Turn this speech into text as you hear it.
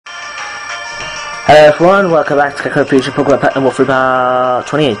Hello everyone, welcome back to Kakao Future Pokemon Pet and Wolfrey Bar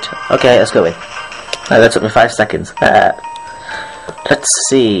 28. Okay, let's go in. That took me 5 seconds. Let's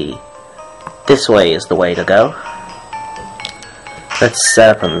see. This way is the way to go. Let's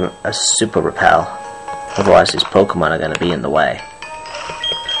set up a Super Repel. Otherwise these Pokemon are going to be in the way.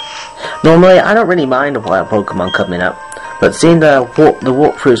 Normally, I don't really mind a wild Pokemon coming up, but seeing the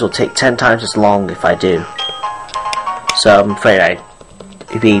walkthroughs will take 10 times as long if I do. So I'm afraid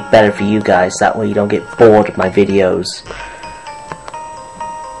it'd be better for you guys, that way you don't get bored of my videos.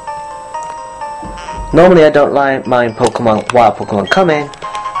 Normally I don't mind wild Pokemon coming,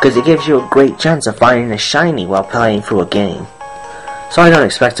 because it gives you a great chance of finding a shiny while playing through a game. So I don't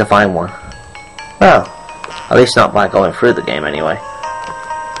expect to find one. Well, at least not by going through the game anyway.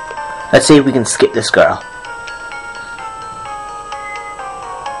 Let's see if we can skip this girl.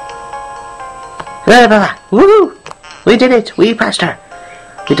 Woohoo! We did it! We passed her!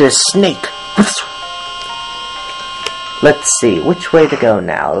 We did a snake! Let's see, which way to go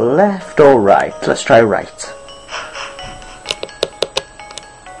now? Left or right? Let's try right.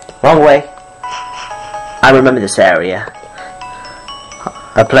 Wrong way. I remember this area.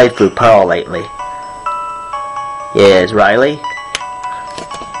 I played through Pearl lately. Here's Riley.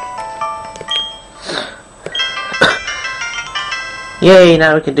 Yay,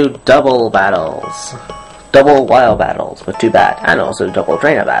 now we can do double battles. Double wild battles, but too bad. And also double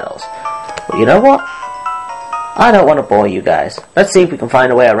trainer battles. But you know what? I don't want to bore you guys. Let's see if we can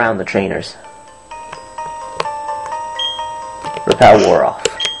find a way around the trainers. Repel wore off.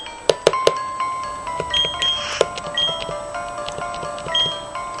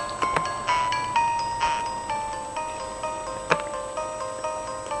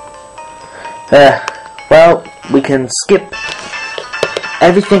 Well, we can skip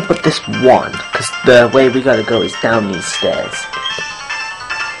everything but this one, because the way we gotta go is down these stairs.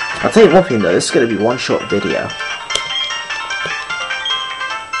 I'll tell you one thing though, this is gonna be one short video.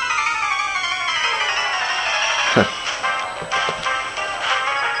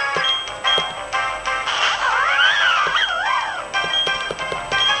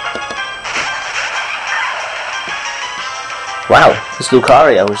 Wow, this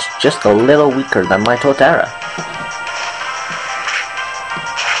Lucario is just a little weaker than my Torterra.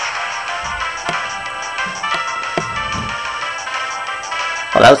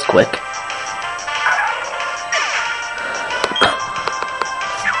 Well, that was quick.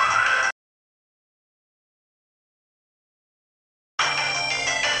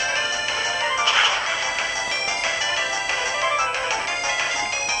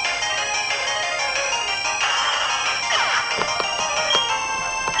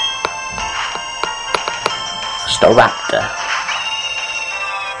 Staraptor.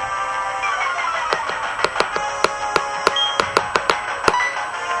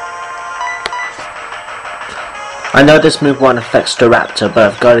 I know this move won't affect Staraptor,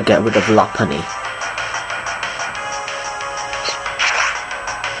 but I've got to get rid of Lopunny.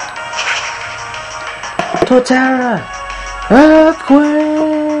 Torterra!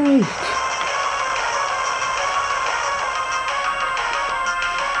 Earthquake!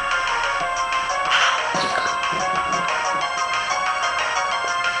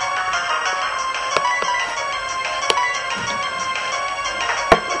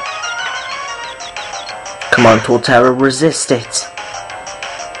 Come on, Torterra, resist it.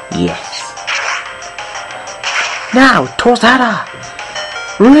 Yes. Now, Torterra!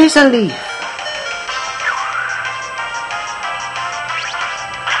 Razor Leaf!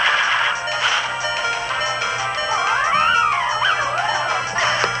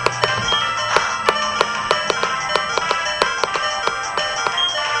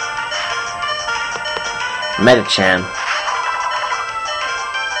 Medicham.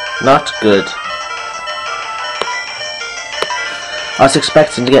 Not good. I was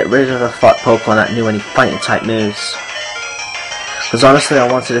expecting to get rid of the Pokemon that knew any fighting type moves. Because honestly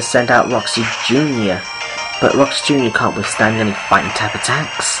I wanted to send out Roxy Jr. But Roxy Jr. can't withstand any fighting type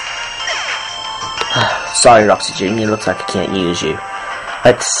attacks. Sorry Roxy Jr., looks like I can't use you.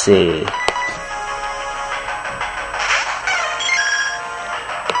 Let's see.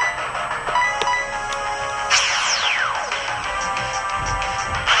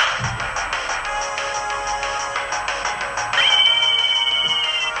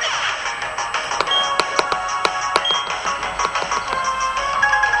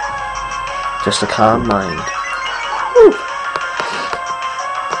 Just a calm mind. Woo.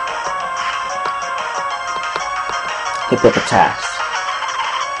 Hippopotas.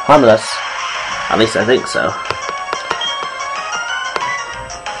 Harmless. At least I think so.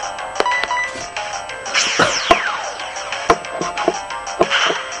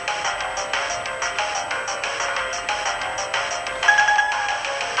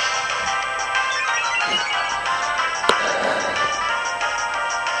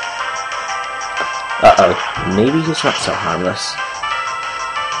 Uh-oh, maybe he's not so harmless.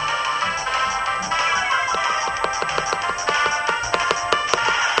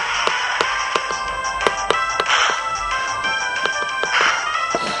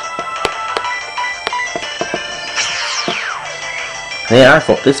 Yeah, I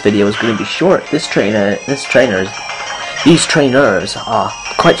thought this video was going to be short. These trainers are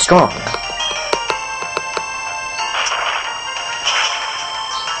quite strong.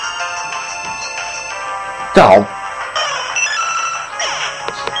 Oh.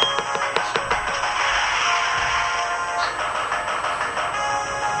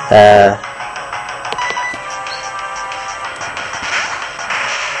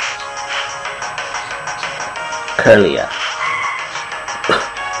 Curlia.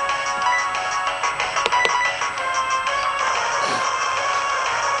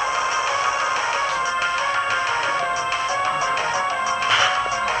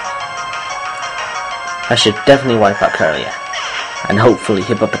 I should definitely wipe out Curlia, and hopefully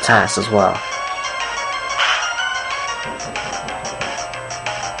Hippopotas as well.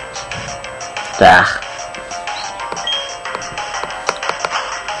 Ah.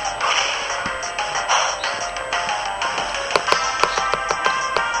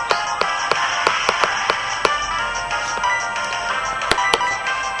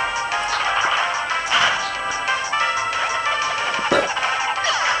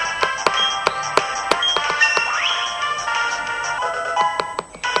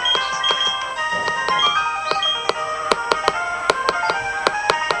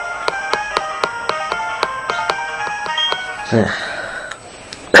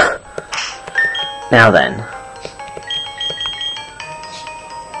 Now then, I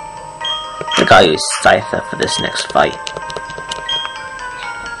think I'll use Scyther for this next fight.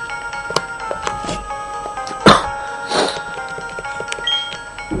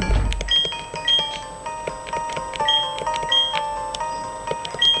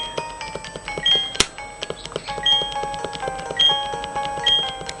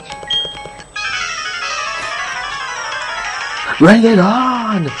 Bring it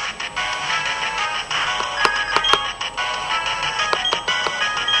on!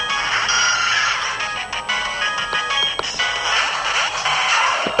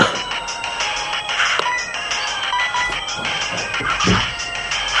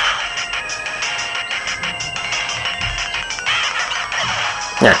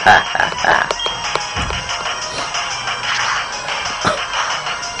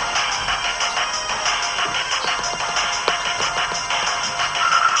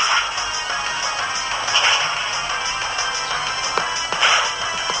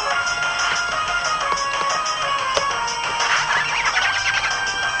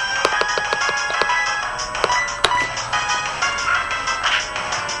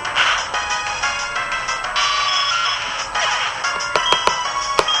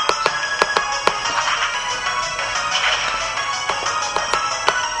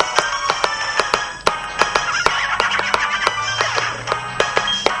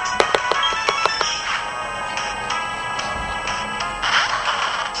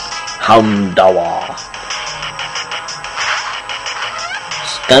 Houndour.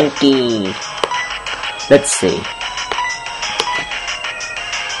 Skunky. Let's see.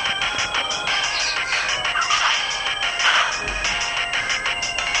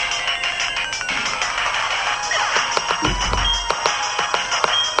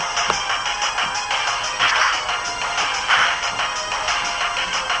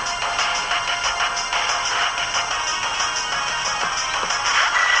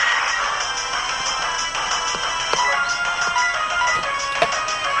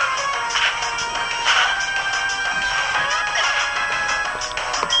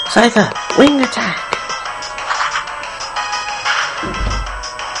 Scyther, wing attack!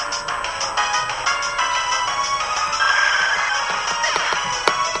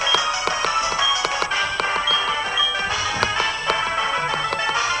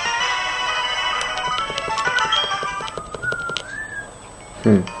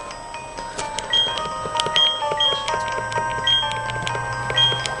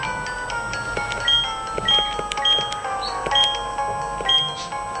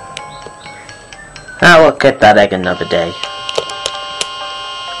 I will get that egg another day.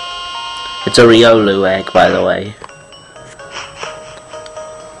 It's a Riolu egg, by the way.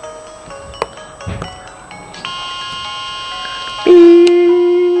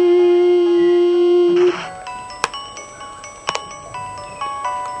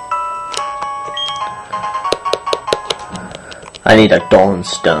 I need a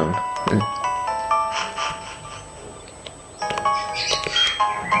Dawnstone.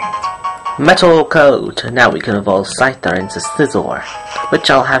 Metal Code. Now we can evolve Scyther into Scizor,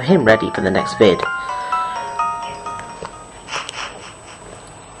 which I'll have him ready for the next vid.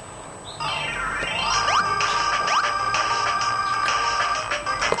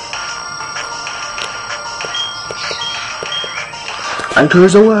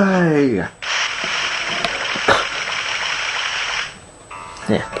 Anchors away!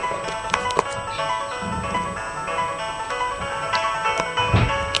 Yeah.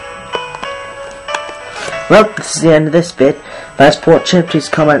 Well, this is the end of this vid. Thanks for watching. Please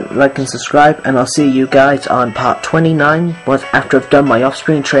comment, like and subscribe, and I'll see you guys on part 29 after I've done my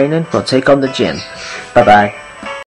off-screen training. We'll take on the gym. Bye bye.